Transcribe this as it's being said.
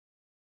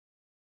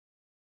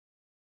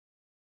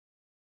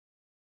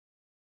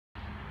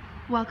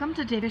Welcome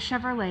to Davis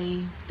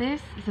Chevrolet.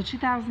 This is a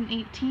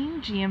 2018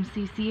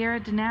 GMC Sierra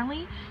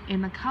Denali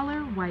in the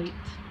color white.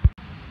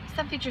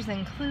 Some features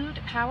include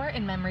power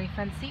and memory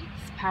front seats,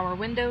 power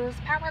windows,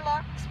 power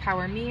locks,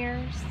 power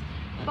mirrors,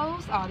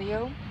 Bose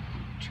audio,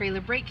 trailer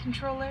brake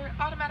controller,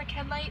 automatic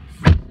headlights.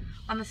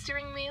 On the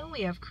steering wheel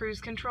we have cruise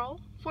control,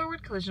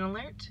 forward collision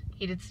alert,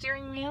 heated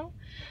steering wheel,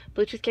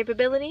 Bluetooth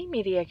capability,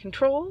 media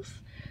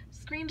controls,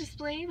 screen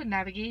display with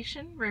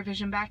navigation, rear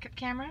vision backup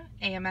camera,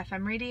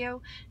 AM/FM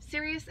radio,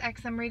 Sirius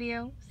XM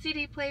radio,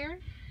 CD player,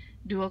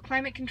 dual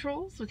climate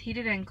controls with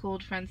heated and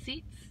cooled front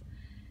seats,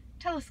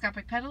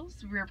 telescopic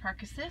pedals, rear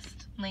park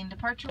assist, lane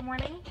departure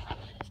warning,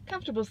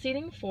 comfortable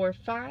seating for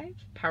 5,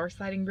 power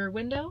sliding rear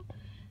window,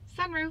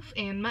 sunroof,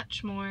 and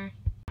much more.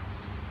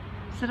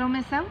 So don't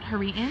miss out,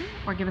 hurry in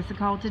or give us a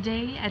call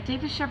today at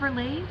Davis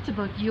Chevrolet to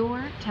book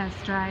your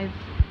test drive.